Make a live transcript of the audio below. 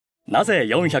なぜ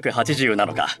480な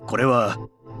のか。これは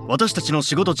私たちの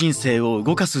仕事人生を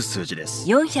動かす数字です。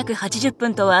480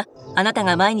分とはあなた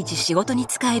が毎日仕事に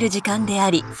使える時間であ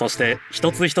り、そして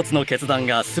一つ一つの決断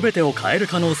が全てを変える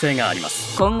可能性がありま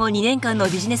す。今後2年間の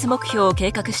ビジネス目標を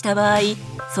計画した場合、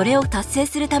それを達成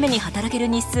するために働ける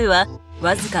日数は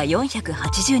わずか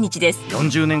480日です。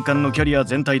40年間のキャリア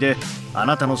全体であ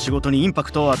なたの仕事にインパ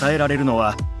クトを与えられるの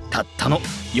はたったの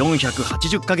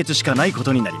480ヶ月しかないこ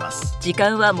とになります。時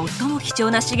間は最も貴重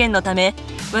な資源のため、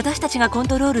私たちがコン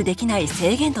トロールできない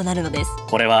制限となるのです。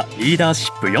これはリーダー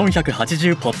シップ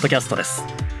480ポッドキャストです。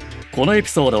このエピ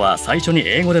ソードは最初に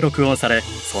英語で録音され、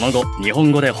その後日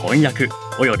本語で翻訳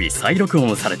および再録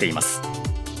音されています。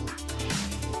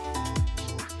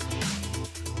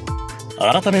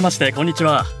改めましてこんにち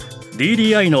は。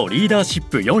 DDI のリーダーシッ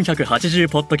プ480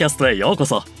ポッドキャストへようこ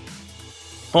そ。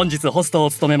本日ホスト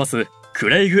を務めますク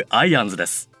レイグ・アイアンズで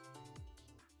す。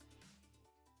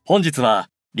本日は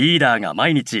リーダーが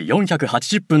毎日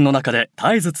480分の中で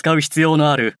絶えず使う必要の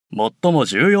ある最も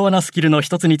重要なスキルの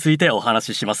一つについてお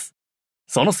話しします。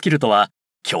そのスキルとは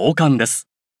共感です。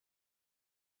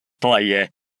とはい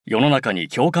え、世の中に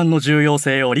共感の重要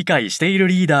性を理解している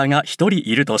リーダーが一人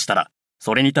いるとしたら、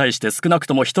それに対して少なく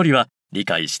とも一人は理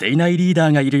解していないリー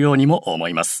ダーがいるようにも思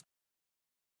います。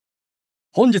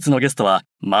本日のゲストは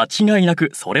間違いなく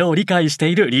それを理解して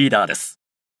いるリーダーです。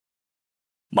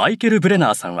マイケル・ブレ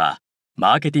ナーさんは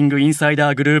マーケティングインサイ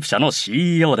ダーグループ社の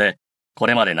CEO で、こ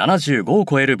れまで75を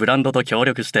超えるブランドと協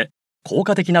力して効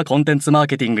果的なコンテンツマー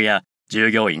ケティングや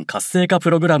従業員活性化プ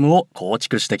ログラムを構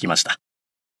築してきました。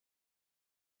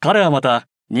彼はまた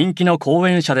人気の講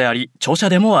演者であり著者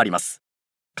でもあります。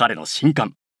彼の新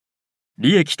刊、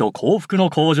利益と幸福の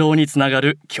向上につなが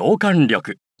る共感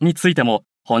力についても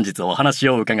本日お話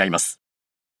を伺います。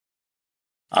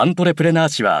アントレプレナー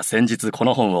誌は先日こ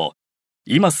の本を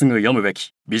今すぐ読むべ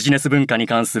きビジネス文化に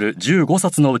関する15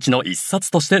冊のうちの1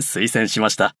冊として推薦しま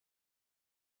した。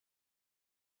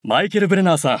マイケル・ブレ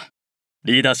ナーさん、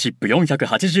リーダーシップ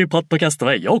480ポッドキャス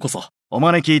トへようこそ。お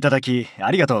招きいただきあ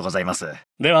りがとうございます。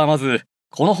ではまず、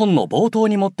この本の冒頭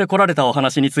に持ってこられたお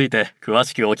話について詳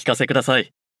しくお聞かせくださ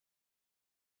い。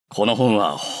この本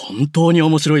は本当に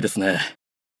面白いですね。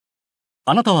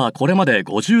あなたはこれまで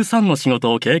53の仕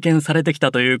事を経験されてき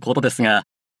たということですが、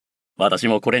私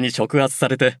もこれに触発さ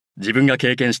れて自分が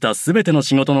経験したすべての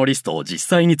仕事のリストを実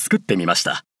際に作ってみまし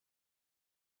た。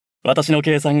私の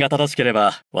計算が正しけれ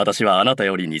ば、私はあなた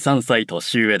より2、3歳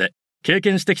年上で、経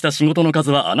験してきた仕事の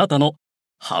数はあなたの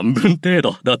半分程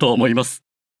度だと思います。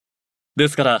で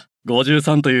すから、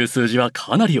53という数字は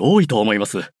かなり多いと思いま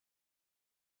す。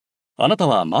あなた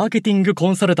はマーケティングコ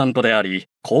ンサルタントであり、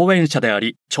講演者であ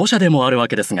り、著者でもあるわ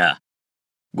けですが、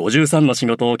53の仕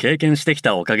事を経験してき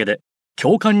たおかげで、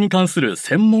共感に関する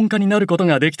専門家になること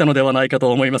ができたのではないか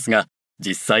と思いますが、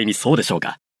実際にそうでしょう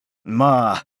か？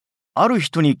ある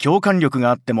人に共感力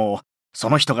があっても、そ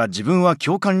の人が自分は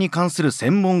共感に関する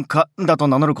専門家だと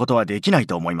名乗ることはできない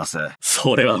と思います。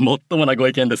それはもっともなご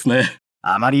意見ですね。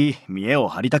あまり見栄を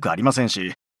張りたくありません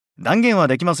し、断言は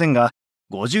できませんが、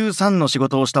53の仕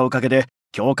事をしたおかげで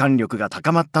共感力が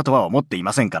高まったとは思ってい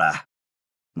ませんから。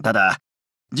ただ、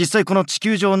実際この地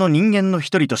球上の人間の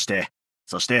一人として、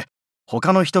そして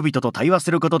他の人々と対話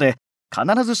することで、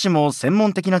必ずしも専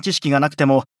門的な知識がなくて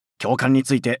も、共感に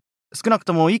ついて少なく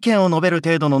とも意見を述べる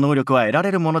程度の能力は得ら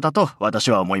れるものだと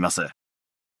私は思います。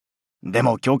で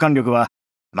も共感力は、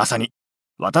まさに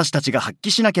私たちが発揮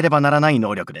しなければならない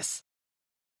能力です。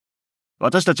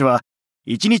私たちは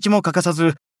一日も欠かさ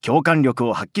ず共感力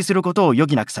を発揮することを余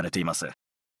儀なくされています。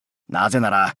なぜな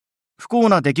ら、不幸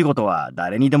な出来事は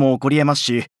誰にでも起こり得ます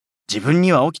し、自分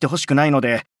には起きてほしくないの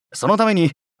で、そのために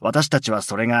私たちは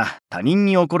それが他人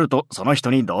に起こるとその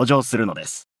人に同情するので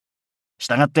す。し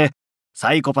たがって、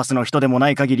サイコパスの人でもな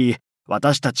い限り、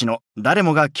私たちの誰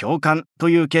もが共感と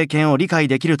いう経験を理解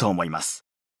できると思います。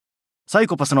サイ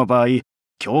コパスの場合、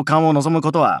共感を望む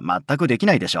ことは全くでき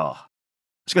ないでしょ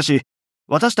う。しかし、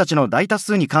私たちの大多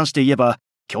数に関して言えば、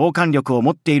共感力を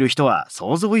持っている人は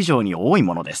想像以上に多い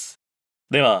ものです。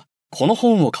では、この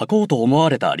本を書こうと思わ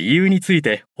れた理由につい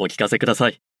てお聞かせくださ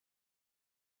い。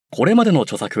これまでの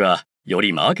著作は、よ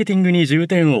りマーケティングに重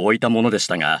点を置いたものでし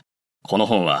たが、この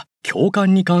本は共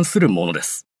感に関するもので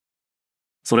す。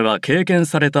それは経験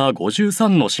された53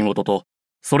の仕事と、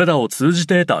それらを通じ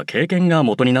て得た経験が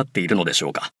元になっているのでしょ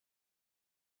うか。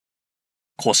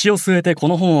腰を据えてこ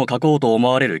の本を書こうと思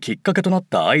われるきっかけとなっ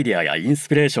たアイデアやインス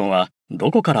ピレーションはど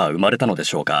こから生まれたので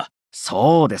しょうか。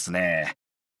そうですね。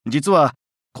実は、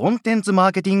コンテンツマ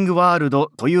ーケティングワールド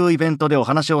というイベントでお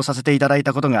話をさせていただい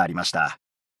たことがありました。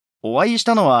お会いし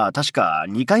たのは確か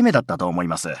2回目だったと思い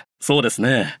ます。そうです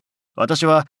ね。私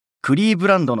はクリーブ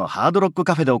ランドのハードロック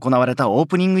カフェで行われたオー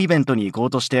プニングイベントに行こう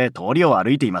として通りを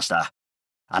歩いていました。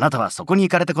あなたはそこに行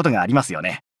かれたことがありますよ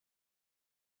ね。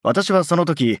私はその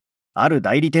時、ある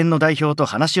代理店の代表と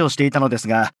話をしていたのです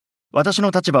が、私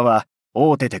の立場は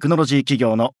大手テクノロジー企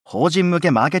業の法人向け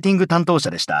マーケティング担当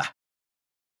者でした。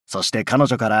そして彼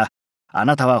女から、あ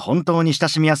なたは本当に親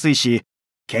しみやすいし、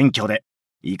謙虚で、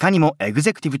いかにもエグ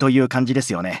ゼクティブという感じで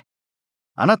すよね。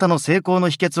あなたの成功の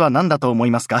秘訣は何だと思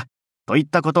いますか？といっ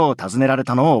たことを尋ねられ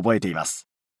たのを覚えています。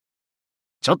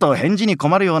ちょっと返事に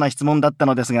困るような質問だった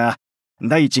のですが、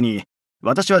第一に、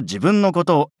私は自分のこ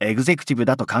とをエグゼクティブ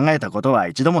だと考えたことは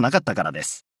一度もなかったからで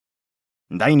す。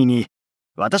第二に、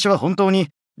私は本当に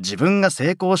自分が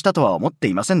成功したとは思って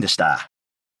いませんでした。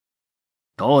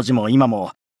当時も今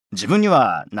も、自分に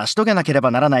は成し遂げなけれ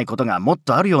ばならないことがもっ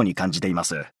とあるように感じていま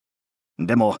す。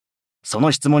でも、そ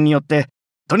の質問によって、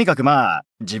とにかく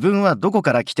自分はどこ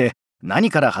から来て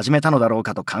何から始めたのだろう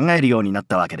かと考えるようになっ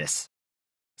たわけです。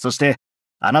そして、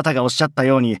あなたがおっしゃった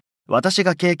ように、私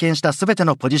が経験したすべて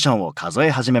のポジションを数え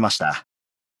始めました。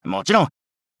もちろん、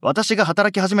私が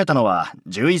働き始めたのは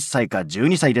11歳か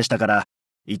12歳でしたから、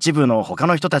一部の他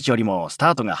の人たちよりもス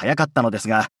タートが早かったのです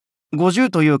が、50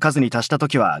という数に達した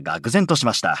時は愕然とし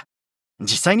ました。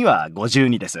実際には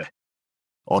52です。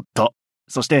夫、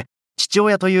そして父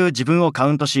親という自分をカ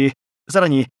ウントし、さら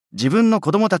に自分の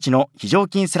子供たちの非常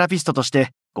勤セラピストとして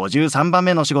53番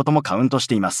目の仕事もカウントし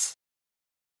ています。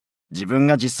自分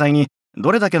が実際に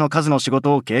どれだけの数の仕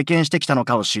事を経験してきたの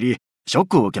かを知り、ショッ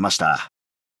クを受けました。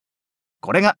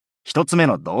これが一つ目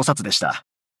の洞察でした。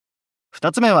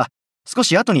二つ目は少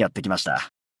し後にやってきました。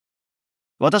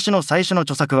私の最初の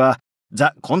著作は、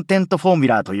ザ・コンテント・フォーミュ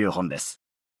ラーという本です。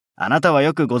あなたは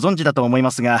よくご存知だと思い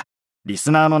ますが、リス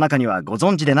ナーの中にはご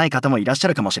存知でない方もいらっしゃ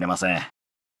るかもしれません。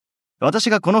私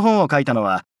がこの本を書いたの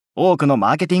は、多くの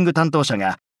マーケティング担当者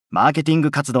が、マーケティング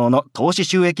活動の投資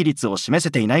収益率を示せ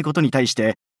ていないことに対し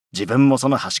て、自分もそ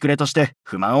の端くれとして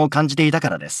不満を感じていたか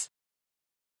らです。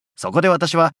そこで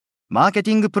私は、マーケ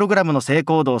ティングプログラムの成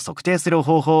功度を測定する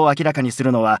方法を明らかにす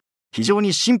るのは、非常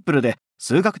にシンプルで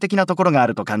数学的なところがあ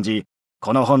ると感じ、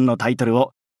この本のタイトル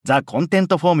をザ・コンテン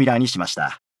ト・フォーミュラーにしまし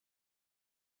た。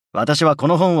私はこ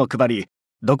の本を配り、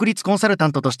独立コンサルタ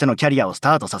ントとしてのキャリアをス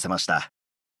タートさせました。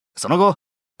その後、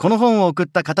この本を送っ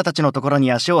た方たちのところに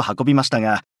足を運びました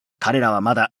が、彼らは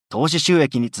まだ投資収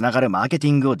益につながるマーケテ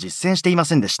ィングを実践していま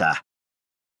せんでした。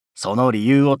その理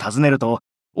由を尋ねると、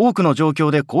多くの状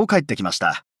況でこう返ってきまし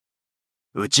た。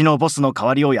うちのボスの代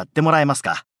わりをやってもらえます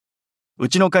か？う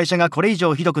ちの会社がこれ以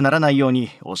上ひどくならないように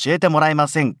教えてもらえま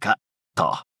せんか？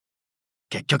と。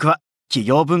結局は企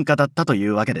業文化だったとい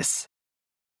うわけです。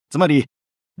つまり、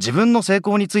自分の成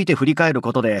功について振り返る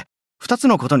ことで、2つ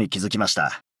のことに気づきまし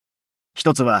た。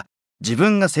一つは、自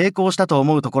分が成功したと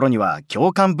思うところには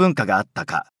共感文化があった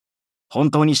か、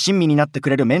本当に親身になってく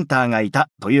れるメンターがいた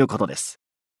ということです。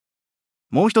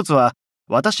もう一つは、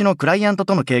私のクライアント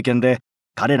との経験で、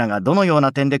彼らがどのよう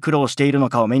な点で苦労しているの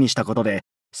かを目にしたことで、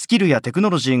スキルやテクノ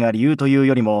ロジーが理由という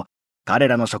よりも、彼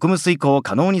らの職務遂行を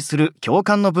可能にする共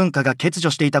感の文化が欠如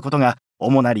していたことが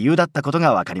主な理由だったこと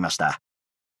が分かりました。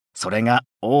それが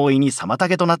大いに妨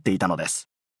げとなっていたのです。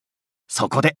そ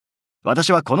こで、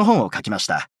私はこの本を書きまし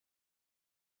た。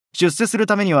出世する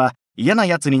ためには嫌な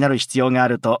奴になる必要があ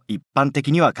ると一般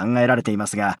的には考えられていま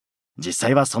すが、実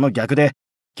際はその逆で、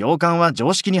共感は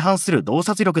常識に反する洞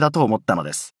察力だと思ったの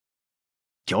です。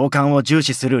共感を重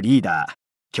視するリーダ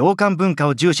ー、共感文化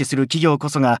を重視する企業こ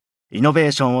そが、イノベ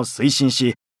ーションを推進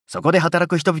し、そこで働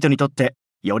く人々にとって、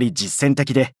より実践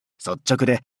的で、率直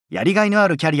で、やりがいのあ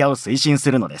るキャリアを推進す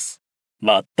るのです。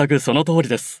全くその通り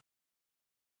です。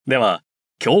では、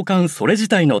共感それ自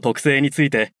体の特性につ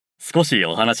いて少し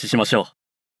お話ししましょう。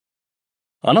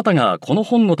あなたがこの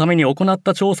本のために行っ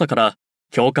た調査から、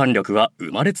共感力は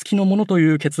生まれつきのものと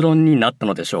いう結論になった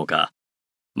のでしょうか。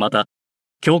また、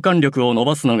共感力を伸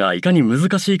ばすのがいかに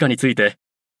難しいかについて、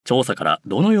調査から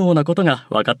どのようなことが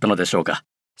分かったのでしょうか。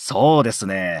そうです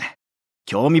ね。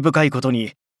興味深いこと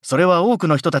に、それは多く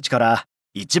の人たちから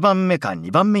1番目か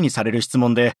2番目にされる質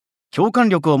問で、共感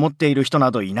力を持っている人な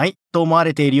どいないと思わ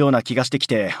れているような気がしてき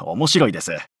て面白いで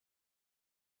す。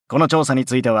この調査に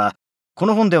ついては、こ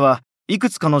の本ではいく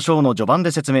つかの章の序盤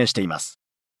で説明しています。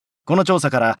この調査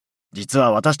から、実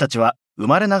は私たちは生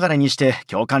まれながらにして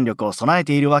共感力を備え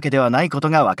ているわけではないこと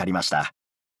が分かりました。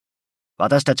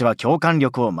私たちは共感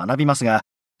力を学びますが、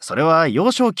それは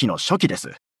幼少期の初期で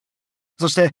す。そ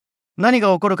して、何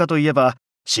が起こるかといえば、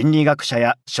心理学者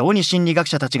や小児心理学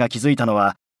者たちが気づいたの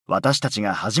は、私たち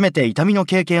が初めて痛みの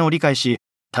経験を理解し、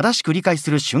正しく理解す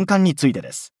る瞬間について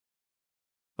です。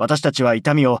私たちは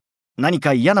痛みを何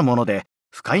か嫌なもので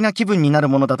不快な気分になる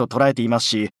ものだと捉えています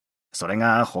し、それ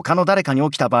が他の誰かに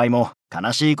起きた場合も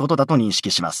悲しいことだと認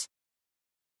識します。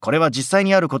これは実際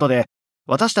にあることで、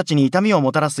私たちに痛みを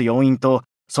もたらす要因と、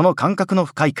その感覚の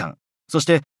不快感、そし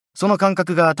てその感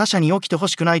覚が他者に起きてほ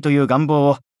しくないという願望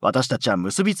を私たちは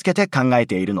結びつけて考え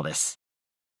ているのです。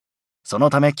その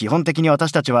ため基本的に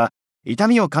私たちは、痛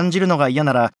みを感じるのが嫌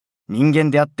なら、人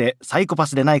間であってサイコパ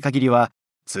スでない限りは、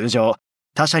通常、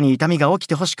他者に痛みが起き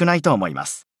てほしくないと思いま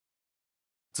す。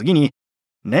次に、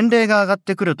年齢が上がっ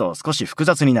てくると少し複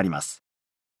雑になります。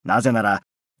なぜなら、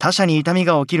他者に痛み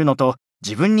が起きるのと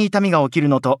自分に痛みが起きる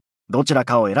のと、どちら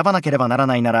かを選ばなければなら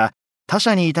ないなら、他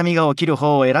者に痛みが起きる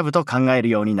方を選ぶと考える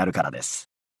ようになるからです。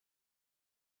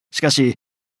しかし、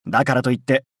だからといっ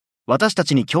て、私た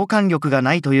ちに共感力が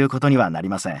ないということにはなり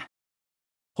ません。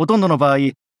ほとんどの場合、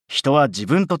人は自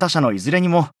分と他者のいずれに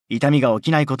も痛みが起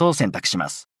きないことを選択しま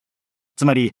す。つ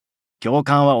まり、共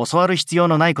感は教わる必要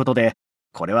のないことで、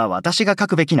これは私が書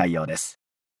くべき内容です。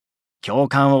共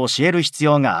感を教える必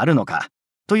要があるのか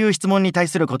という質問に対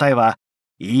する答えは、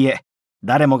いいえ、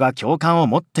誰もが共感を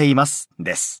持っています、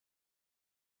です。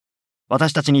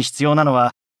私たちに必要なの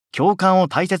は、共感を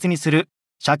大切にする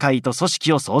社会と組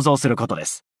織を創造することで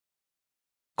す。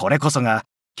これこそが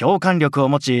共感力を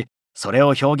持ち、それ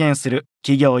を表現する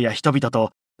企業や人々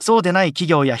と、そうでない企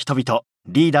業や人々、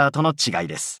リーダーとの違い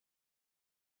です。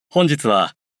本日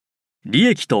は、利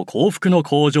益と幸福の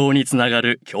向上につなが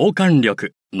る共感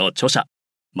力の著者、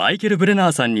マイケル・ブレナ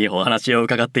ーさんにお話を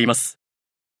伺っています。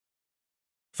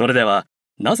それでは、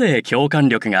なぜ共感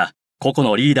力が個々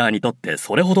のリーダーにとって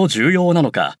それほど重要な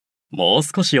のか、もう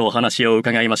少しお話を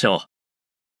伺いましょう。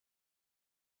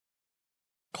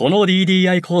この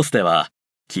DDI コースでは、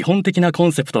基本的なコ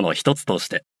ンセプトの一つとし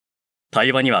て、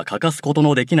対話には欠かすこと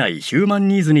のできないヒューマン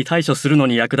ニーズに対処するの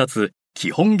に役立つ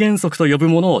基本原則と呼ぶ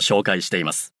ものを紹介してい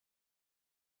ます。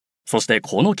そして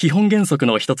この基本原則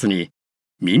の一つに、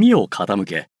耳を傾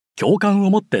け、共感を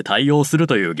持って対応する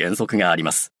という原則があり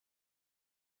ます。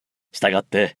したがっ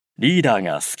て、リーダー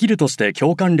がスキルとして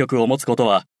共感力を持つこと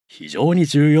は非常に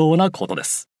重要なことで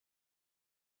す。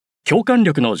共感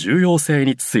力の重要性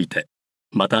について、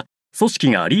また、組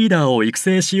織がリーダーを育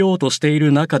成しようとしてい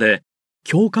る中で、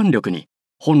共感力に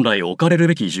本来置かれる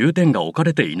べき重点が置か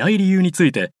れていない理由につ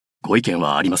いてご意見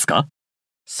はありますか？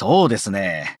そうです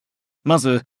ね。ま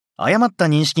ず、誤った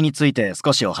認識について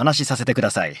少しお話しさせてく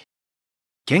ださい。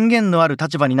権限のある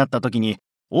立場になった時に、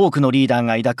多くのリーダー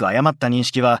が抱く誤った認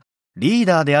識は、リー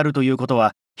ダーであるということ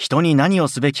は、人に何を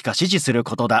すべきか指示する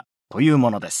ことだという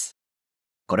ものです。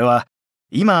これは、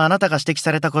今あなたが指摘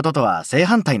されたこととは正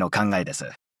反対の考えで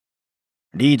す。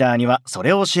リーダーにはそ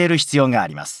れを教える必要があ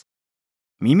ります。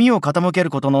耳を傾ける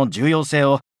ことの重要性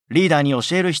をリーダーに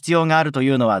教える必要があるとい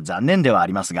うのは残念ではあ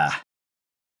りますが、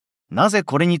なぜ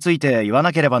これについて言わ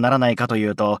なければならないかとい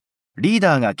うと、リー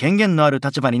ダーが権限のある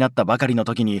立場になったばかりの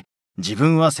時に、自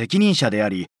分は責任者であ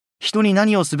り、人に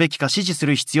何をすべきか指示す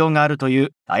る必要があるという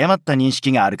誤った認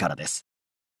識があるからです。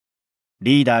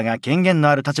リーダーが権限の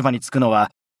ある立場につくのは、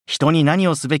人に何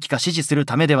をすべきか指示する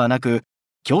ためではなく、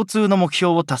共通の目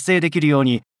標を達成できるよう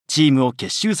にチームを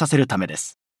結集させるためで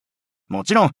す。も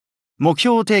ちろん、目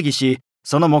標を定義し、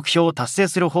その目標を達成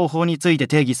する方法について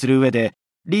定義する上で、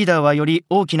リーダーはより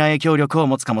大きな影響力を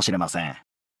持つかもしれません。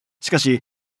しかし、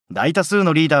大多数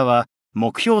のリーダーは、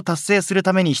目標を達成する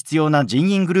ために必要な人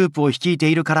員グループを率いて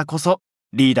いるからこそ、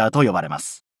リーダーと呼ばれま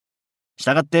す。し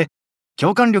たがって、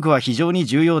共感力は非常に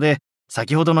重要で、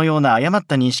先ほどのような誤っ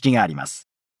た認識があります。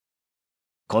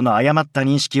この誤った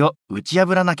認識を打ち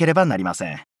破らなければなりま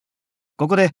せん。こ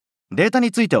こでデータ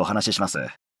についてお話しします。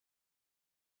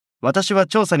私は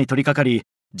調査に取り掛かり、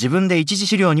自分で一次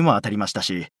資料にも当たりました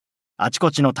し、あち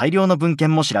こちの大量の文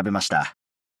献も調べました。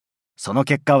その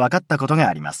結果分かったことが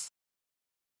あります。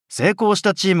成功し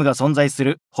たチームが存在す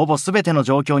るほぼ全ての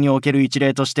状況における一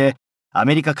例として、ア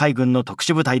メリカ海軍の特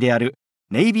殊部隊である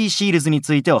ネイビーシールズに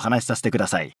ついてお話しさせてくだ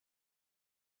さい。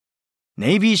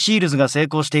ネイビーシールズが成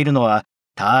功しているのは、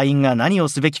隊員が何を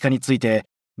すべきかについて、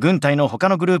軍隊の他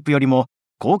のグループよりも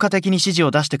効果的に指示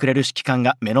を出してくれる指揮官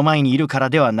が目の前にいるから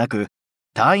ではなく、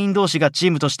隊員同士がチ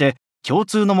ームとして共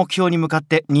通の目標に向かっ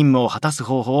て任務を果たす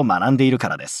方法を学んでいるか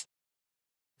らです。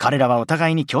彼らはお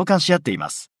互いに共感し合っていま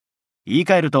す。言い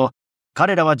換えると、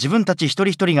彼らは自分たち一人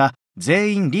一人が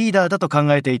全員リーダーだと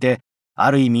考えていて、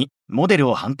ある意味モデル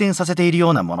を反転させている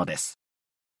ようなものです。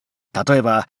例え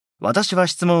ば、私は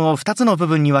質問を2つの部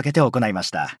分に分けて行いまし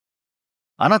た。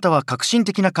あなたは革新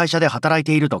的な会社で働い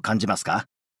ていると感じますか？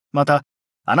また、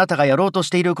あなたがやろうとし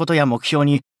ていることや目標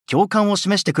に共感を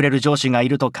示してくれる上司がい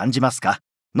ると感じますか？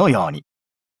のように。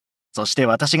そして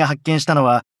私が発見したの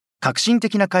は、革新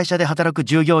的な会社で働く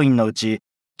従業員のうち、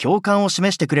共感を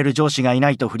示してくれる上司がいな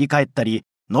いと振り返ったり、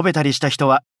述べたりした人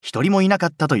は一人もいなか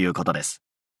ったということです。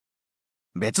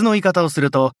別の言い方をす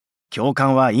ると、共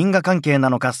感は因果関係な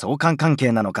のか相関関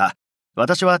係なのか、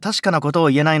私は確かなことを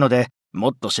言えないので、も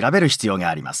っと調べる必要が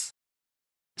あります。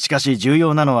しかし重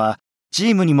要なのは、チ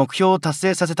ームに目標を達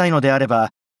成させたいのであれ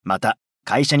ば、また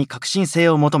会社に革新性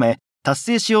を求め、達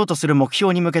成しようとする目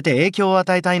標に向けて影響を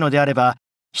与えたいのであれば、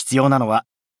必要なのは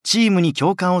チームに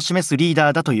共感を示すリーダ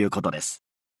ーだということです。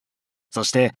そ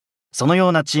して、そのよ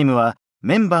うなチームは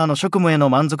メンバーの職務への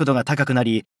満足度が高くな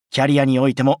り、キャリアにお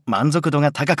いても満足度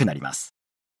が高くなります。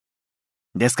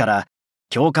ですから、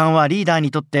共感はリーダー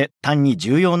にとって単に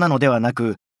重要なのではな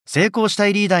く、成功した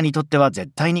いリーダーにとっては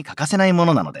絶対に欠かせないも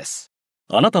のなのです。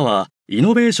あなたはイ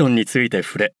ノベーションについて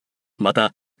触れ、ま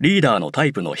たリーダーのタ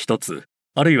イプの一つ、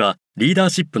あるいはリーダー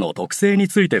シップの特性に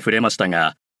ついて触れました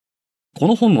が、こ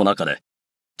の本の中で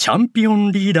チャンピオ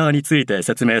ンリーダーについて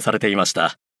説明されていまし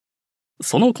た。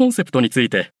そのコンセプトについ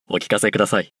てお聞かせくだ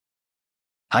さい。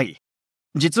はい。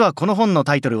実はこの本の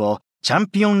タイトルをチャン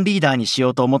ピオンリーダーにしよ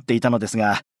うと思っていたのです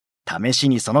が、試し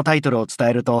にそのタイトルを伝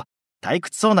えると、退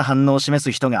屈そうな反応を示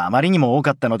す人があまりにも多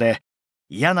かったので、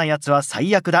嫌な奴は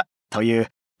最悪だという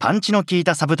パンチの効い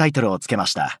たサブタイトルをつけま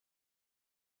した。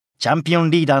チャンピオン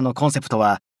リーダーのコンセプト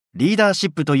は、リーダーシ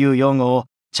ップという用語を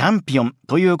チャンピオン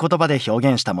という言葉で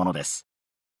表現したものです。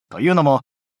というのも、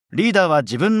リーダーは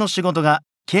自分の仕事が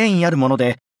権威あるもの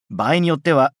で、場合によっ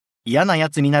ては嫌な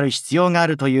奴になる必要があ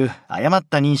るという誤っ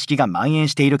た認識が蔓延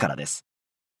しているからです。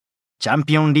チャン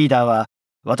ピオンリーダーは、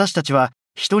私たちは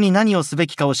人に何をすべ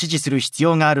きかを指示する必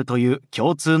要があるという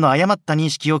共通の誤った認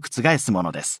識を覆すも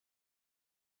のです。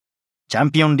チャ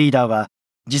ンピオンリーダーは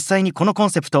実際にこのコ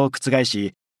ンセプトを覆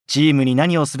し、チームに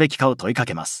何をすべきかを問いか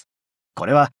けます。こ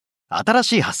れは新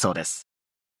しい発想です。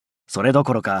それど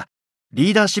ころか、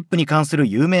リーダーシップに関する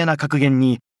有名な格言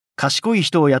に、賢い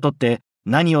人を雇って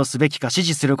何をすべきか指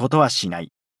示することはしな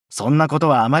い。そんなこと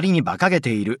はあまりに馬鹿げ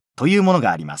ているというもの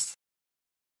があります。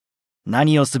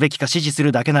何をすべきか指示す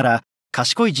るだけなら、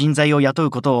賢い人材を雇う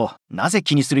ことをなぜ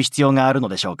気にする必要があるの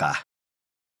でしょうか。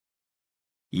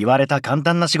言われた簡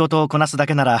単な仕事をこなすだ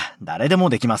けなら誰でも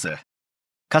できます。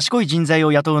賢い人材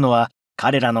を雇うのは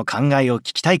彼らの考えを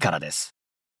聞きたいからです。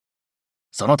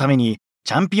そのために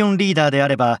チャンピオンリーダーであ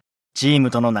れば、チー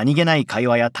ムとの何気ない会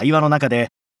話や対話の中で、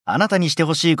あなたにして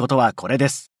ほしいことはこれで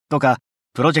すとか、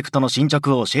プロジェクトの進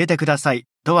捗を教えてください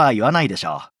とは言わないでし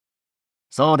ょう。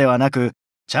そうではなく、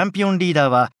チャンピオンリーダー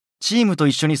はチームと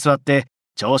一緒に座って、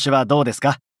調子はどうです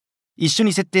か？一緒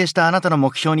に設定したあなたの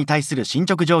目標に対する進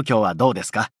捗状況はどうで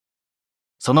すか？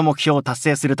その目標を達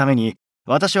成するために、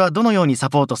私はどのようにサ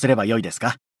ポートすればよいです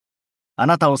か？あ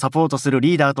なたをサポートする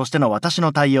リーダーとしての私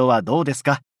の対応はどうです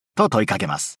か？と問いかけ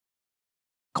ます。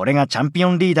これがチャンピ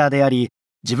オンリーダーであり、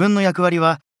自分の役割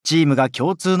はチームが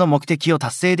共通の目的を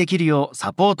達成できるよう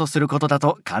サポートすることだ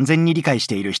と完全に理解し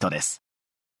ている人です。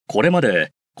これま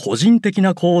で個人的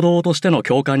な行動としての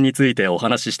共感についてお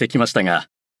話ししてきましたが、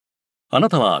あな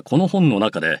たはこの本の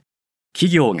中で、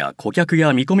企業が顧客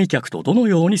や見込み客とどの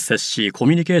ように接しコ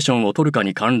ミュニケーションを取るか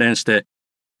に関連して、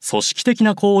組織的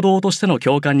な行動としての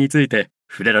共感について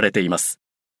触れられています。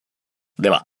で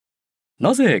は、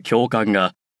なぜ共感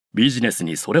がビジネス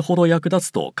にそれほど役立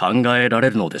つと考えら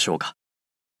れるのでしょうか。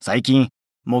最近、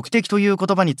目的という言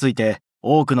葉について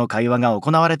多くの会話が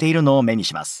行われているのを目に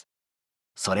します。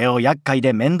それを厄介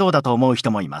で面倒だと思う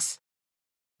人もいます。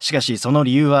しかしその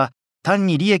理由は単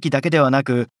に利益だけではな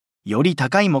く、より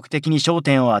高い目的に焦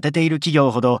点を当てている企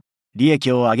業ほど利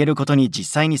益を上げることに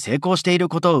実際に成功している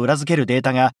ことを裏付けるデー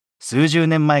タが数十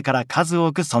年前から数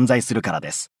多く存在するから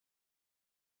です。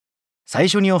最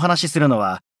初にお話しするの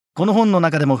は、この本の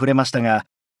中でも触れましたが、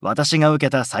私が受け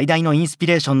た最大のインスピ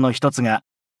レーションの一つが、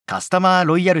カスタマー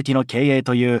ロイヤルティの経営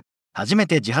という初め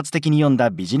て自発的に読んだ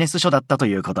ビジネス書だったと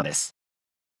いうことです。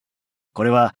これ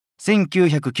は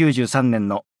1993年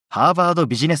のハーバード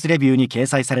ビジネスレビューに掲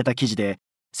載された記事で、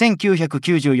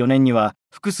1994年には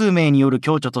複数名による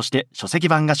共著として書籍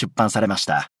版が出版されまし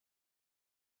た。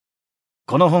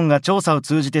この本が調査を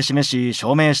通じて示し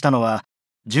証明したのは、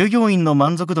従業員の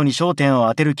満足度に焦点を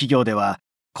当てる企業では、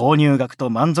購入額と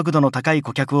満足度の高い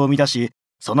顧客を生み出し、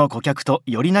その顧客と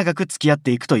より長く付き合っ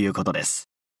ていくということです。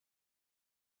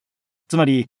つま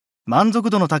り、満足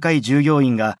度の高い従業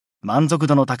員が満足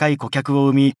度の高い顧客を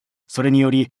生み、それによ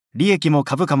り利益も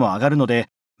株価も上がるので、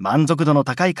満足度の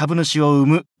高い株主を生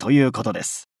むということで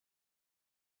す。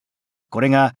これ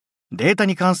がデータ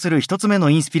に関する一つ目の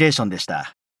インスピレーションでし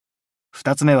た。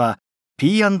二つ目は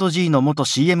P&G の元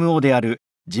CMO である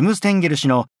ジム・ステンゲル氏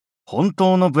の本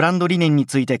当のブランド理念に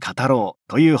ついて語ろ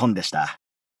うという本でした。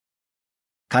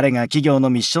彼が企業の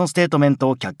ミッションステートメント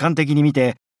を客観的に見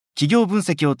て、企業分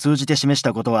析を通じて示し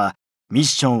たことは、ミッ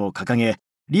ションを掲げ、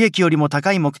利益よりも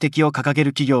高い目的を掲げ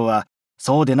る企業は、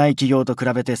そうでない企業と比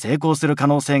べて成功する可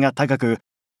能性が高く、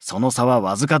その差は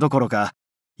わずかどころか、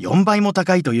4倍も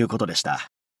高いということでした。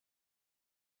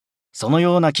その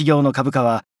ような企業の株価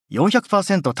は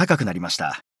 400% 高くなりまし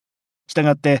た。した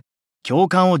がって、共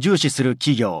感を重視する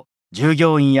企業、従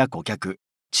業員や顧客、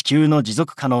地球の持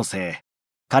続可能性、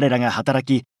彼らが働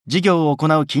き、事業を行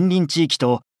う近隣地域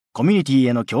とコミュニティ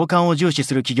への共感を重視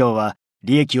する企業は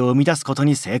利益を生み出すこと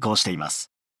に成功していま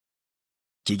す。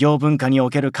企業文化にお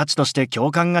ける価値として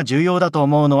共感が重要だと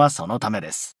思うのはそのため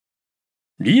です。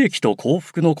利益と幸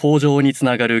福の向上につ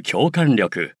ながる共感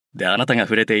力であなたが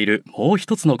触れているもう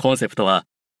一つのコンセプトは、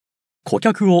顧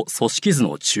客を組織図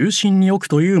の中心に置く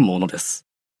というものです。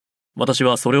私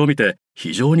はそれを見て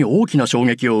非常に大きな衝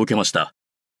撃を受けました。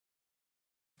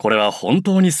これは本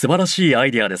当に素晴らしいア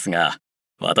イデアですが、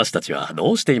私たちは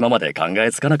どうして今まで考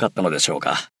えつかなかったのでしょう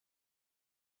か。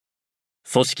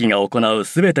組織が行う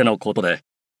すべてのことで、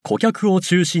顧客を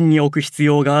中心に置く必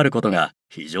要があることが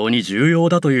非常に重要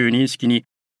だという認識に、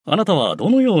あなたはど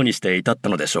のようにして至った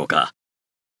のでしょうか。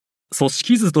組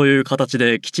織図という形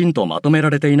できちんとまとめ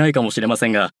られていないかもしれませ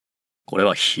んが、これ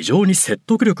は非常に説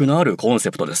得力のあるコン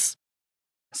セプトです。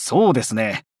そうです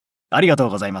ね。ありがとう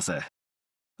ございます。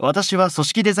私は組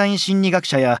織デザイン心理学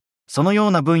者やそのよ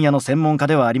うな分野の専門家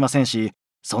ではありませんし、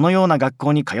そのような学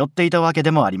校に通っていたわけ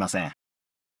でもありません。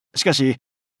しかし、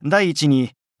第一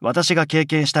に私が経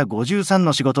験した53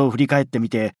の仕事を振り返ってみ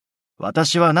て、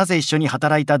私はなぜ一緒に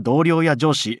働いた同僚や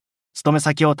上司、勤め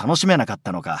先を楽しめなかっ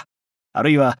たのか、あ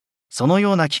るいはその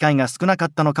ような機会が少なかっ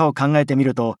たのかを考えてみ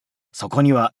ると、そこ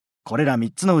にはこれら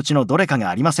3つのうちのどれかが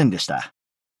ありませんでした。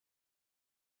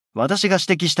私が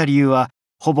指摘した理由は、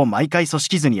ほぼ毎回組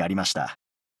織図にありました。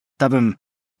多分、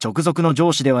直属の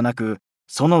上司ではなく、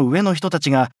その上の人た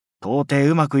ちが到底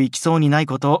うまくいきそうにない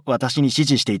ことを私に指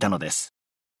示していたのです。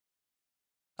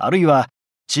あるいは、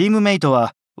チームメイト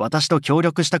は私と協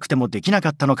力したくてもできなか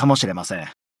ったのかもしれません。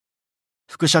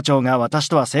副社長が私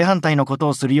とは正反対のこと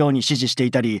をするように指示して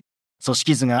いたり、組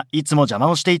織図がいつも邪魔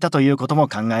をしていたということも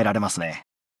考えられますね。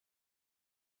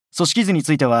組織図に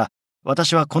ついては、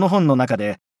私はこの本の中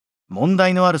で、問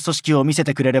題のある組織を見せ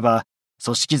てくれれば、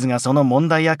組織図がその問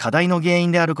題や課題の原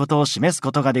因であることを示す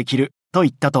ことができると言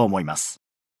ったと思います。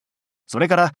それ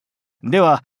から、で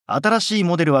は、新しい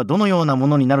モデルはどのようなも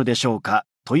のになるでしょうか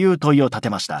という問いを立て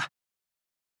ました。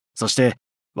そして、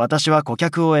私は顧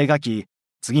客を描き、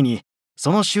次に、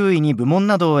その周囲に部門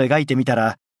などを描いてみた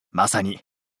ら、まさに、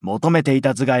求めてい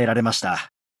た図が得られました。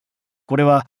これ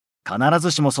は、必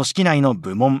ずしも組織内の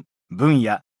部門、分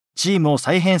野、チームを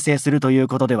再編成するという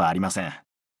ことではありません。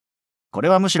これ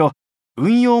はむしろ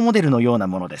運用モデルのような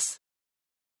ものです。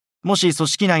もし組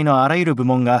織内のあらゆる部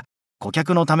門が顧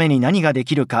客のために何がで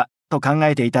きるかと考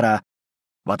えていたら、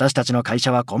私たちの会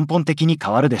社は根本的に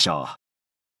変わるでしょう。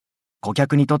顧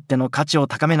客にとっての価値を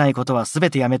高めないことは全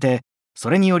てやめて、そ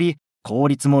れにより効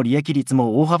率も利益率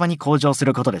も大幅に向上す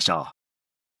ることでしょ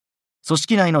う。組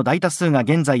織内の大多数が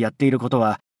現在やっていること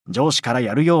は上司から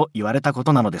やるよう言われたこ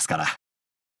となのですから。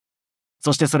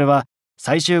そしてそれは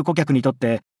最終顧客にとっ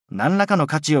て何らかの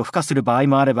価値を付加する場合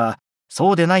もあれば、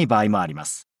そうでない場合もありま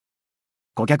す。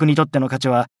顧客にとっての価値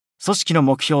は組織の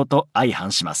目標と相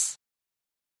反します。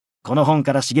この本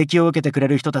から刺激を受けてくれ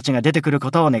る人たちが出てくるこ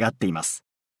とを願っています。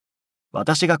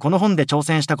私がこの本で挑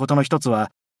戦したことの一つは、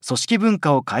組織文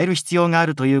化を変える必要があ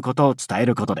るということを伝え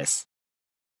ることです。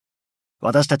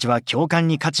私たちは共感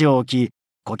に価値を置き、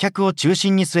顧客を中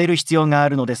心に据える必要があ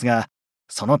るのですが、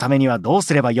そのためにはどう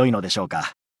すればよいのでしょう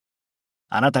か。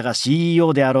あなたが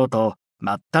CEO であろうと、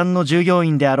末端の従業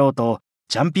員であろうと、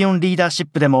チャンピオンリーダーシッ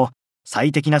プでも、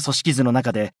最適な組織図の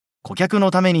中で、顧客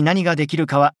のために何ができる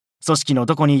かは、組織の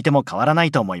どこにいても変わらな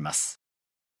いと思います。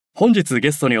本日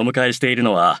ゲストにお迎えしている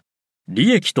のは、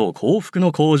利益と幸福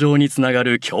の向上につなが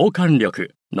る共感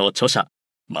力の著者、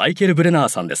マイケル・ブレナー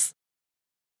さんです。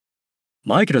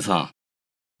マイケルさん、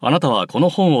あなたはこの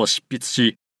本を執筆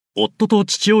し、夫と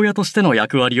父親としての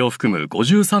役割を含む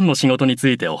53の仕事につ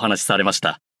いてお話しされまし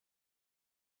た。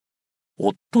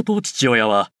夫と父親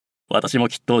は、私も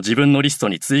きっと自分のリスト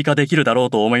に追加できるだろう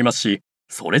と思いますし、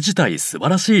それ自体素晴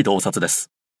らしい洞察で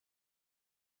す。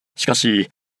しかし、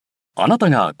あなた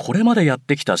がこれまでやっ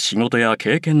てきた仕事や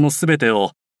経験のすべて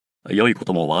を、良いこ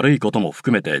とも悪いことも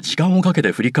含めて時間をかけ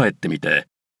て振り返ってみて、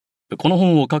この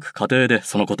本を書く過程で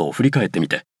そのことを振り返ってみ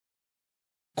て、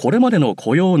これまでの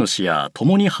雇用主や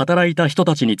共に働いた人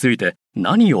たちについて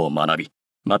何を学び、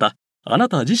またあな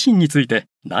た自身について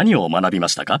何を学びま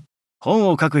したか？本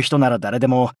を書く人なら誰で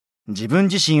も自分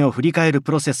自身を振り返る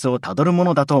プロセスをたどるも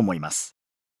のだと思います。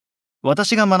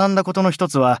私が学んだことの一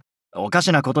つは、おか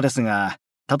しなことですが、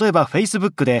例えば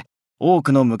Facebook で多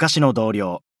くの昔の同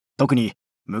僚、特に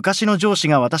昔の上司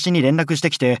が私に連絡して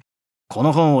きて、こ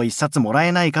の本を一冊もら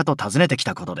えないかと尋ねてき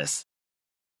たことです。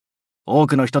多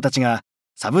くの人たちが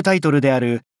サブタイトルであ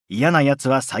る嫌なやつ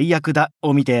は最悪だ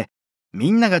を見て、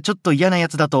みんながちょっと嫌なや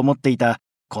つだと思っていた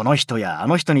この人やあ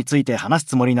の人について話す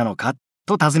つもりなのか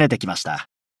と尋ねてきました。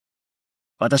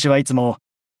私はいつも、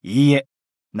いいえ、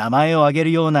名前を挙げ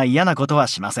るような嫌なことは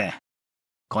しません。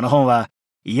この本は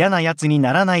嫌なやつに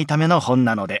ならないための本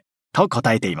なので、と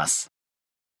答えています。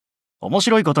面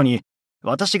白いことに、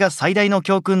私が最大の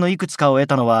教訓のいくつかを得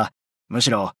たのは、むし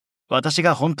ろ私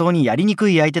が本当にやりにく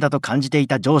い相手だと感じてい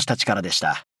た上司たちからでし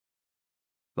た。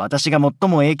私が最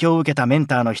も影響を受けたメン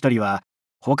ターの一人は、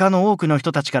他の多くの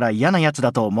人たちから嫌なやつ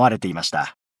だと思われていまし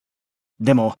た。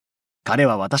でも、彼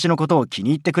は私のことを気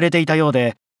に入ってくれていたよう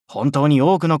で、本当に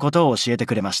多くのことを教えて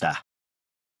くれました。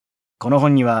この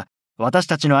本には、私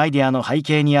たちのアイデアの背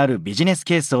景にあるビジネス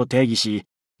ケースを定義し、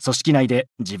組織内で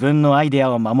自分のアイデ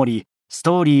アを守り、ス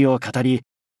トーリーを語り、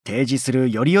提示す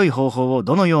るより良い方法を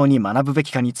どのように学ぶべ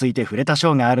きかについて触れた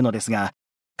章があるのですが、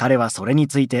彼はそれに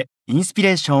ついてインスピ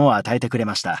レーションを与えてくれ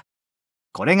ました。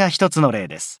これが一つの例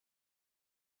です。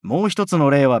もう一つの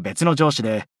例は別の上司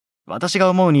で、私が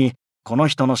思うに、この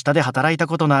人の下で働いた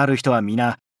ことのある人は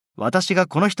皆、私が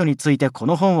この人についてこ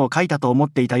の本を書いたと思っ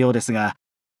ていたようですが、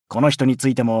この人につ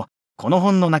いてもこの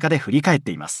本の中で振り返っ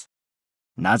ています。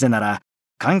なぜなら、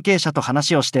関係者と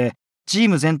話をして、チー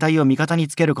ム全体を味方に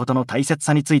つけることの大切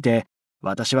さについて、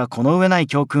私はこの上ない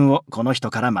教訓をこの人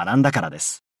から学んだからで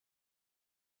す。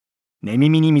寝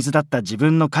耳に水だった自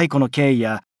分の解雇の経緯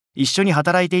や、一緒に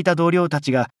働いていた同僚た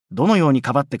ちがどのように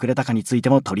かばってくれたかについて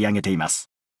も取り上げています。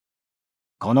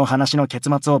この話の結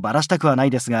末をばらしたくはな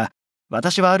いですが、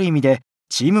私はある意味で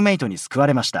チームメイトに救わ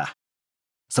れました。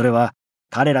それは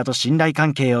彼らと信頼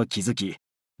関係を築き、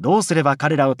どうすれば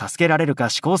彼らを助けられるか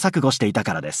試行錯誤していた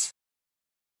からです。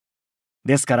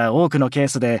ですから多くのケー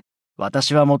スで、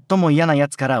私は最も嫌なや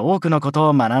つから多くのこと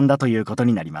を学んだということ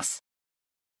になります。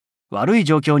悪い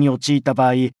状況に陥った場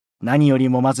合、何より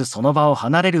もまずその場を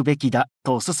離れるべきだ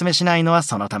とお勧めしないのは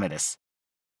そのためです。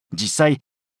実際、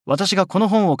私がこの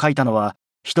本を書いたのは、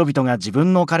人々が自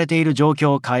分の置かれている状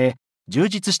況を変え、充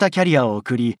実したキャリアを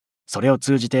送り、それを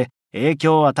通じて影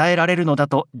響を与えられるのだ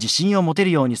と自信を持て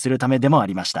るようにするためでもあ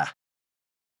りました。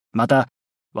また、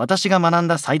私が学ん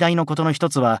だ最大のことの一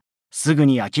つは、すぐ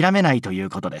に諦めないという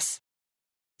ことです。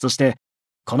そして、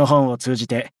この本を通じ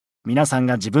て、皆さん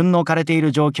が自分の置かれてい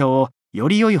る状況をよ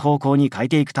り良い方向に変え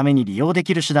ていくために利用で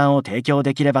きる手段を提供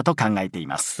できればと考えてい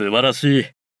ます。素晴らしい。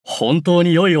本当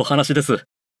に良いお話です。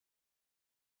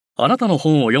あなたの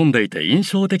本を読んでいて印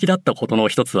象的だったことの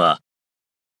一つは、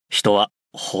人は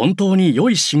本当に良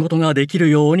い仕事ができる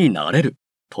ようになれる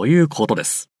ということで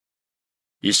す。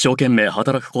一生懸命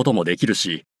働くこともできる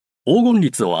し、黄金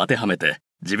律を当てはめて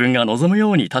自分が望む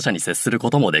ように他者に接するこ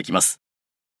ともできます。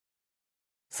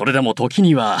それでも時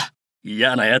には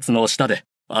嫌な奴の下で、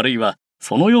あるいは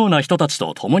そのような人たち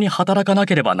と共に働かな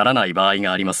ければならない場合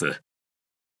があります。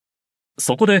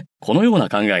そこでこのような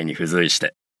考えに付随し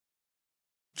て、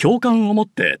共感を持っ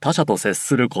て他者と接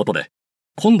することで、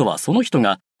今度はその人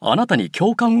があなたに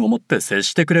共感を持って接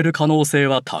してくれる可能性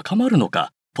は高まるの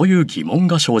かという疑問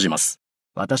が生じます。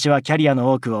私はキャリア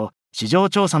の多くを市場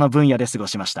調査の分野で過ご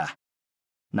しました。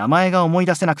名前が思い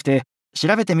出せなくて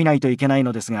調べてみないといけない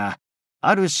のですが、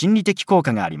ある心理的効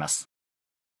果があります。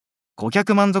顧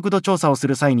客満足度調査をす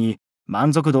る際に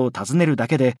満足度を尋ねるだ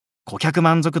けで顧客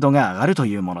満足度が上がると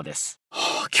いうものです。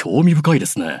興味深いで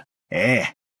すね。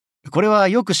これは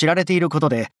よく知られていること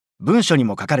で文書に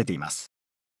も書かれています。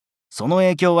その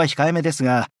影響は控えめです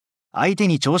が、相手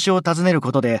に調子を尋ねる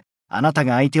ことであなた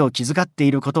が相手を気遣って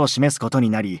いることを示すことに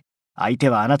なり、相手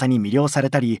はあなたに魅了され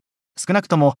たり、少なく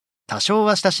とも多少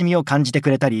は親しみを感じてく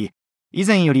れたり、以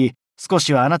前より少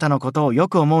しはあなたのことをよ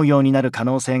く思うようになる可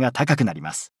能性が高くなり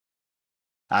ます。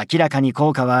明らかに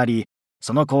効果はあり、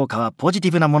その効果はポジテ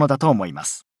ィブなものだと思いま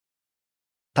す。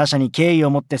他者に敬意を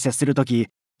持って接するとき、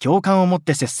共感を持っ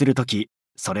て接するとき、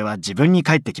それは自分に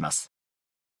返ってきます。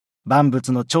万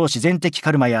物の超自然的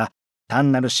カルマや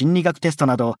単なる心理学テスト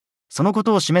など、そのこ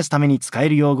とを示すために使え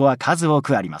る用語は数多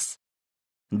くあります。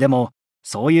でも、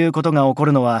そういうことが起こ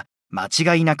るのは間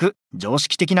違いなく常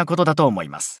識的なことだと思い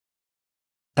ます。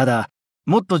ただ、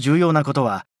もっと重要なこと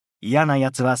は、嫌な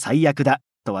やつは最悪だ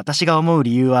と私が思う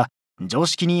理由は常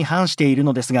識に反している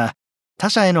のですが、他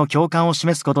者への共感を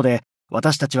示すことで、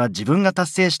私たちは自分が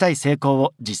達成したい成功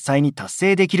を実際に達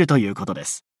成できるということで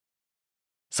す。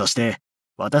そして、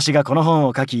私がこの本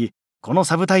を書き、この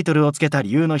サブタイトルをつけた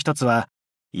理由の一つは、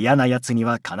嫌なやつに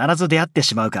は必ず出会って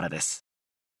しまうからです。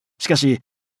しかし、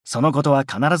そのことは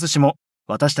必ずしも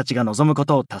私たちが望むこ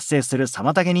とを達成する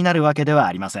妨げになるわけでは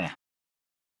ありません。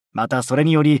またそれ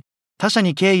により他者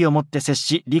に敬意を持って接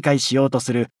し理解しようと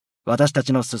する私た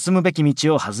ちの進むべき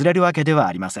道を外れるわけでは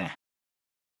ありません。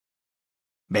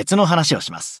別の話を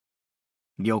します。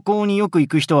旅行によく行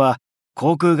く人は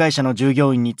航空会社の従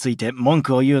業員について文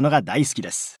句を言うのが大好き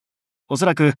です。おそ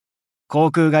らく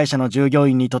航空会社の従業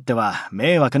員にとっては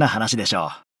迷惑な話でしょ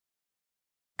う。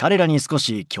彼らに少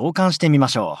し共感してみま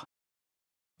しょう。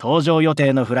搭乗予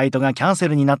定のフライトがキャンセ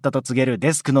ルになったと告げる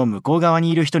デスクの向こう側に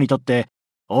いる人にとって、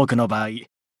多くの場合、キ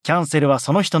ャンセルは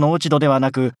その人の落ち度ではな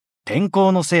く、天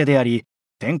候のせいであり、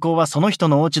天候はその人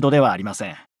の落ち度ではありませ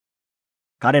ん。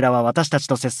彼らは私たち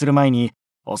と接する前に、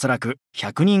おそらく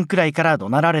100人くらいから怒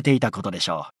鳴られていたことでし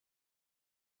ょう。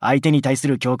相手に対す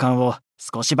る共感を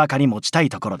少しばかり持ちたい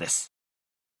ところです。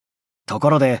とこ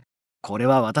ろで、これ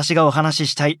は私がお話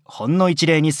ししたいほんの一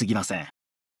例に過ぎません。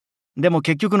でも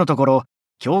結局のところ、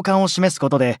共感を示すこ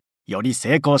とで、より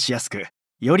成功しやすく、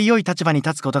より良い立場に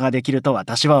立つことができると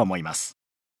私は思います。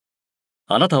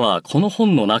あなたはこの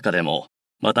本の中でも、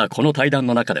またこの対談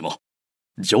の中でも、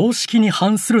常識に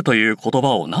反するという言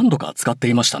葉を何度か使って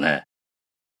いましたね。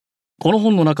この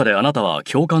本の中であなたは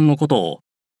共感のことを、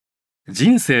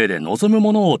人生で望む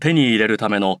ものを手に入れるた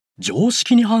めの常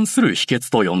識に反する秘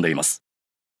訣と呼んでいます。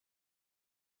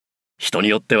人に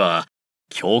よっては、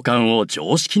共感を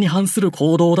常識に反する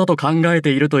行動だと考え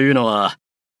ているというのは、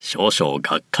少々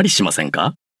がっかりしません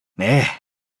か？ねえ、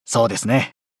そうです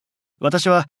ね。私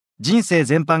は人生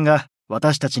全般が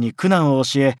私たちに苦難を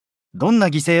教え、どんな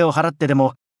犠牲を払ってで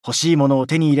も欲しいものを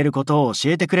手に入れることを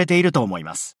教えてくれていると思い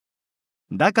ます。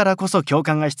だからこそ共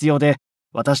感が必要で、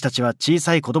私たちは小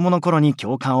さい子供の頃に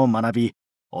共感を学び、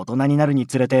大人になるに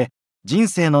つれて人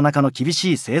生の中の厳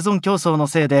しい生存競争の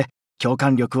せいで共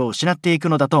感力を失っていく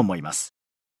のだと思います。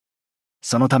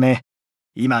そのため、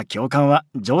今共感は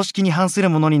常識に反す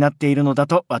るものになっているのだ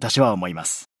と私は思いま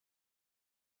す。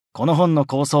この本の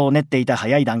構想を練っていた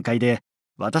早い段階で、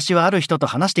私はある人と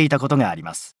話していたことがあり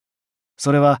ます。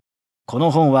それは、こ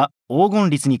の本は黄金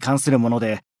律に関するもの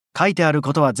で、書いてある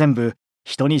ことは全部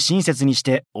人に親切にし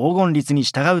て黄金律に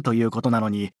従うということなの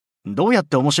に、どうやっ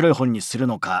て面白い本にする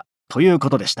のかという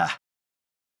ことでした。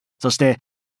そして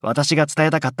私が伝え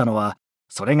たかったのは、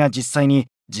それが実際に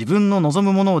自分の望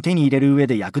むものを手に入れる上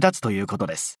で役立つということ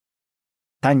です。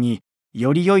単に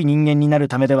より良い人間になる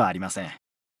ためではありません。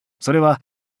それは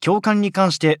共感に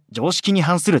関して常識に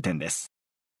反する点です。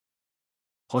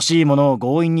欲しいものを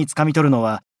強引につかみ取るの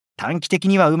は短期的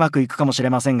にはうまくいくかもしれ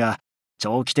ませんが、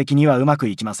長期的にはうまく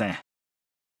いきません。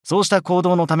そうした行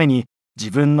動のために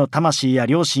自分の魂や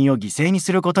良心を犠牲に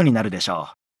することになるでしょ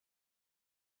う。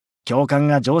共感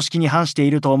が常識に反して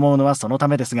いると思うのはそのた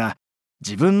めですが、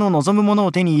自分の望むもの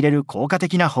を手に入れる効果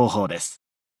的な方法です。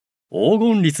黄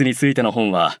金律についての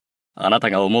本は、あなた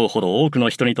が思うほど多くの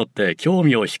人にとって興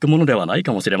味を引くものではない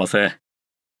かもしれません。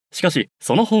しかし、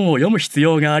その本を読む必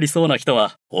要がありそうな人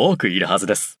は多くいるはず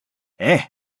です。ええ、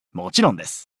もちろんで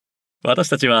す。私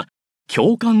たちは、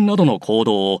共感などの行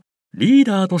動をリー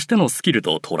ダーとしてのスキル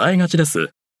と捉えがちです。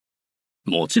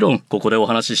もちろん、ここでお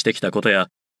話ししてきたことや、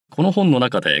この本の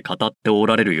中で語ってお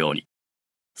られるように、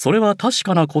それは確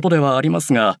かなことではありま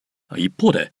すが、一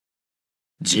方で、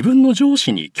自分の上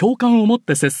司に共感を持っ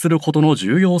て接することの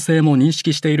重要性も認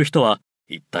識している人は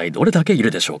一体どれだけいる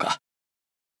でしょうか。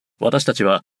私たち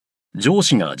は上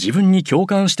司が自分に共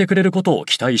感してくれることを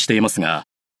期待していますが、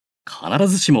必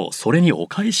ずしもそれにお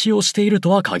返しをしていると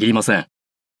は限りません。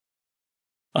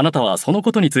あなたはその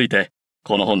ことについて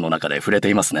この本の中で触れて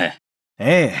いますね。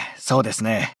ええ、そうです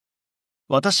ね。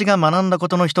私が学んだこ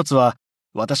との一つは、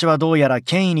私はどうやら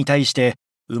権威に対して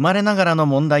生まれながらの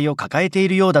問題を抱えてい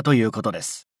るようだということで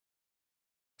す。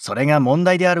それが問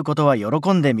題であることは喜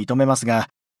んで認めますが、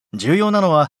重要な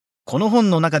のはこの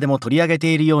本の中でも取り上げ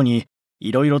ているように、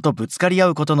いろいろとぶつかり合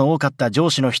うことの多かった上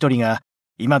司の一人が、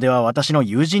今では私の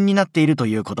友人になっていると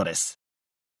いうことです。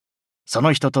そ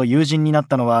の人と友人になっ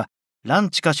たのは、ラン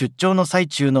チか出張の最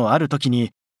中のある時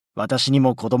に、私に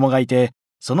も子供がいて、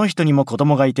その人にも子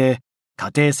供がいて、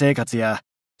家庭生活や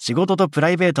仕事とプ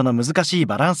ライベートの難しい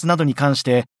バランスなどに関し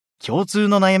て共通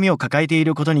の悩みを抱えてい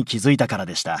ることに気づいたから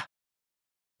でした。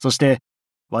そして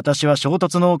私は衝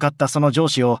突の多かったその上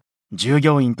司を従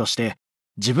業員として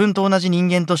自分と同じ人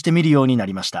間として見るようにな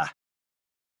りました。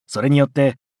それによっ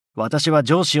て私は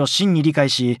上司を真に理解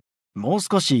し、もう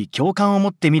少し共感を持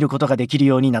って見ることができる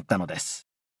ようになったのです。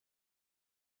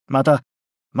また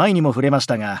前にも触れまし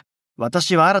たが、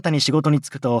私は新たに仕事に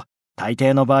就くと大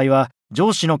抵の場合は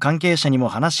上司の関係者にも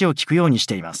話を聞くようにし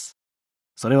ています。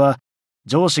それは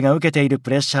上司が受けているプ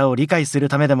レッシャーを理解する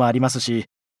ためでもありますし、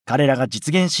彼らが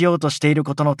実現しようとしている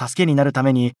ことの助けになるた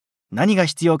めに、何が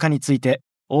必要かについて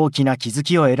大きな気づ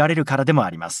きを得られるからでもあ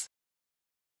ります。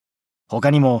他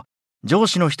にも、上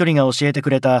司の一人が教えてく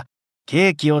れたケ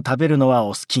ーキを食べるのは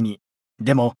お好きに、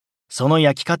でもその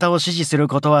焼き方を指示する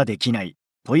ことはできない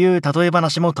という例え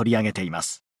話も取り上げていま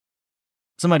す。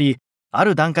つまり、あ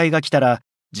る段階が来たら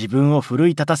自分を奮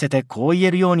い立たせてこう言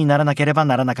えるようにならなければ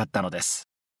ならなかったのです。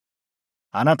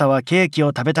あなたはケーキを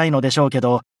食べたいのでしょうけ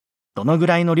ど、どのぐ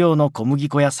らいの量の小麦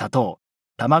粉や砂糖、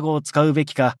卵を使うべ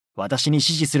きか私に指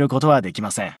示することはでき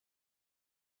ません。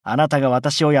あなたが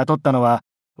私を雇ったのは、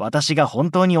私が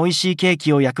本当に美味しいケー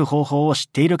キを焼く方法を知っ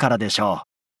ているからでしょう。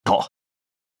と。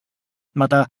ま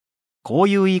た、こう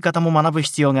いう言い方も学ぶ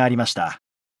必要がありました。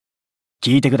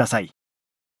聞いてください。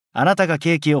あなたが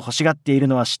ケーキを欲しがっている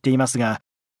のは知っていますが、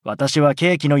私は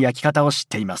ケーキの焼き方を知っ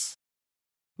ています。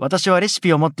私はレシ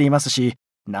ピを持っていますし、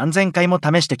何千回も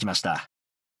試してきました。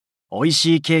美味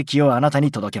しいケーキをあなた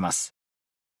に届けます。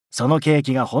そのケー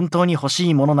キが本当に欲し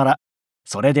いものなら、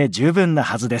それで十分な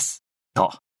はずです。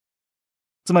と。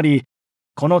つまり、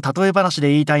この例え話で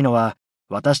言いたいのは、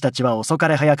私たちは遅か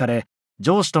れ早かれ、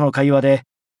上司との会話で、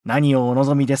何をお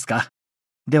望みですか？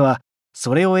では、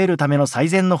それを得るための最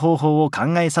善の方法を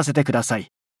考えさせてください。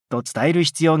と伝える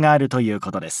必要があるという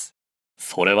ことです。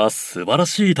それは素晴ら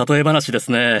しい例え話で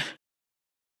すね。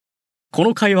こ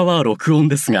の会話は録音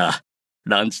ですが、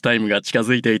ランチタイムが近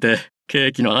づいていて、ケ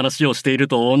ーキの話をしている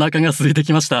とお腹が空いて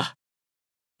きました。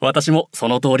私もそ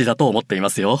の通りだと思っていま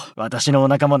すよ。私のお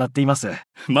腹も鳴っています。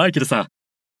マイケルさん、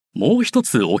もう一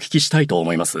つお聞きしたいと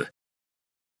思います。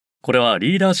これは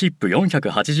リーダーシップ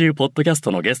480ポッドキャス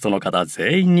トのゲストの方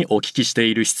全員にお聞きして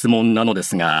いる質問なので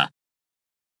すが、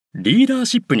リーダー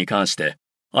シップに関して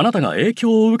あなたが影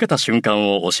響を受けた瞬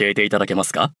間を教えていただけま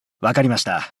すか？わかりまし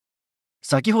た。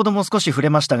先ほども少し触れ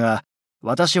ましたが、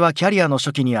私はキャリアの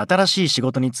初期に新しい仕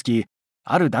事に就き、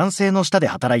ある男性の下で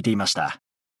働いていました。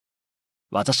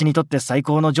私にとって最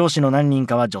高の上司の何人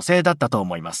かは女性だったと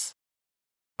思います。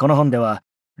この本では、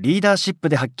リーダーシップ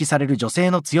で発揮される女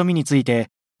性の強みについて、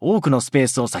多くのスペー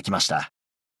スを割きました。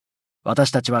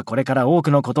私たちはこれから多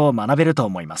くのことを学べると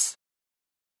思います。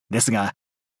ですが、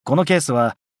このケース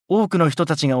は、多くの人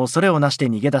たちが恐れをなして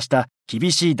逃げ出した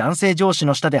厳しい男性上司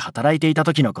の下で働いていた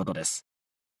時のことです。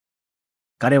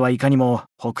彼はいかにも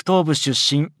北東部出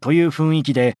身という雰囲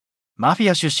気で、マフ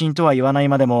ィア出身とは言わない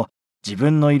までも、自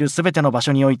分のいるすべての場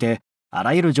所において、あ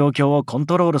らゆる状況をコン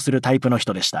トロールするタイプの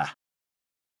人でした。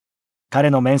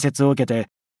彼の面接を受けて、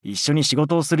一緒に仕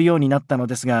事をするようになったの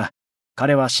ですが、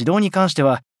彼は指導に関して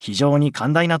は非常に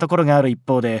寛大なところがある一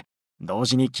方で、同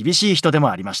時に厳しい人でも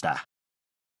ありました。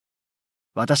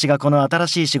私がこの新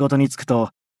しい仕事に就くと、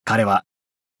彼は、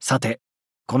さて、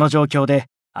この状況で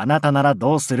あなたなら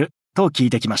どうする？と聞い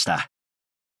てきました。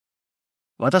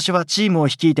私はチームを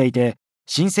率いていて、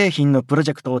新製品のプロ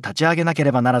ジェクトを立ち上げなけ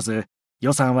ればならず、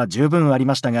予算は十分あり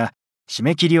ましたが、締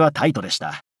め切りはタイトでし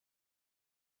た。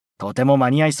とても間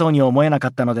に合いそうに思えなか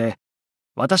ったので、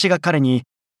私が彼に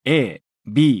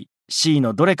A、B、C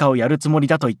のどれかをやるつもり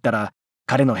だと言ったら、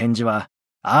彼の返事は、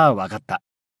ああ、わかった。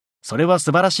それは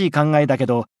素晴らしい考えだけ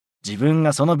ど、自分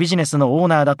がそのビジネスのオー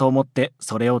ナーだと思って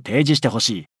それを提示してほし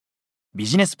い。ビ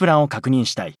ジネスプランを確認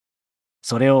したい。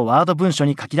それをワード文書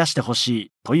に書き出してほし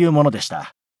いというものでし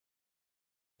た。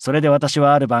それで私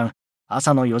はある晩、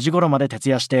朝の4時頃まで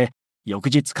徹夜して、翌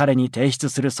日彼に提出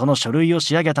するその書類を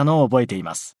仕上げたのを覚えてい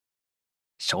ます。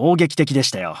衝撃的で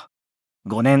したよ。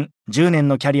5年、10年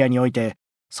のキャリアにおいて、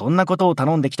そんなことを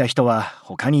頼んできた人は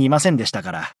他にいませんでした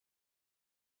から。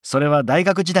それは大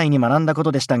学時代に学んだこ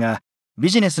とでしたが、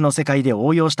ビジネスの世界で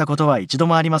応用したことは一度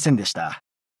もありませんでした。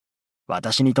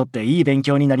私にとっていい勉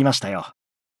強になりましたよ。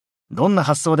どんな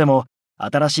発想でも、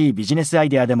新しいビジネスアイ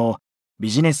デアでも、ビ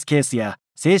ジネスケースや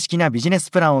正式なビジネ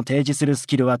スプランを提示するス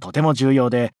キルはとても重要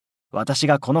で、私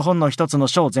がこの本の一つの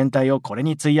章全体をこれ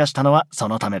に費やしたのはそ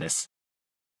のためです。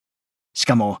し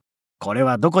かも、これ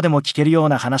はどこでも聞けるよう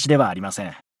な話ではありませ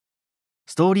ん。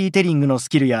ストーリーテリングのス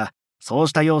キルや、そう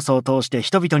した要素を通して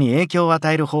人々に影響を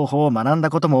与える方法を学んだ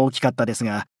ことも大きかったです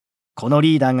が、この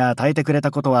リーダーが与えてくれ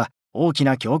たことは大き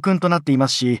な教訓となっていま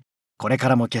すし、これか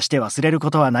らも決して忘れるこ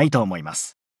とはないと思いま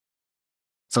す。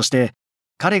そして、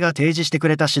彼が提示してく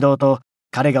れた指導と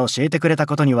彼が教えてくれた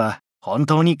ことには本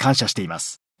当に感謝していま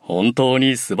す。本当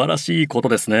に素晴らしいこと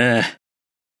ですね。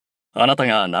あなた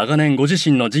が長年ご自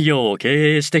身の事業を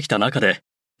経営してきた中で、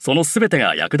その全て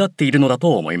が役立っているのだ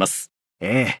と思います。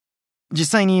ええ、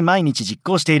実際に毎日実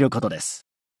行していることです。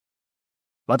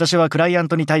私はクライアン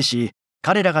トに対し、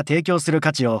彼らが提供する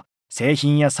価値を製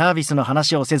品やサービスの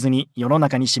話をせずに世の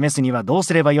中に示すにはどう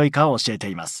すればよいかを教えて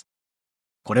います。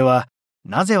これは、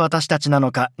なぜ私たちな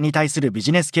のかに対するビ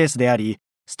ジネスケースであり、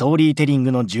ストーリーテリン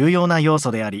グの重要な要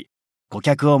素であり、顧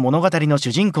客を物語の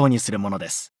主人公にするもので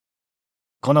す。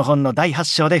この本の第8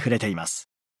章で触れています。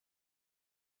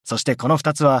そしてこの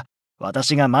2つは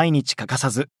私が毎日欠かさ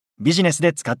ずビジネス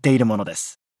で使っているもので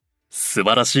す。素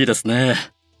晴らしいですね。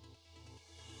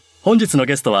本日の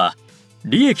ゲストは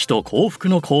利益と幸福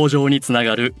の向上につな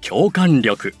がる共感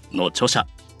力の著者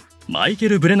マイケ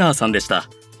ル・ブレナーさんでした。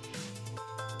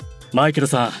マイケル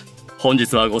さん、本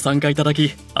日はご参加いただ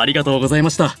きありがとうございま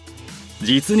した。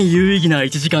実に有意義な1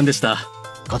時間でした。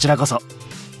こちらこそ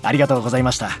ありがとうござい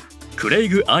ました。クレイ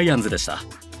グ・アイアンズでした。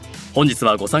本日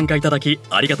はご参加いただき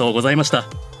ありがとうございました。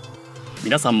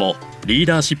皆さんもリー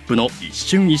ダーシップの一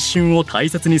瞬一瞬を大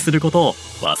切にすることを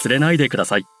忘れないでくだ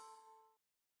さい。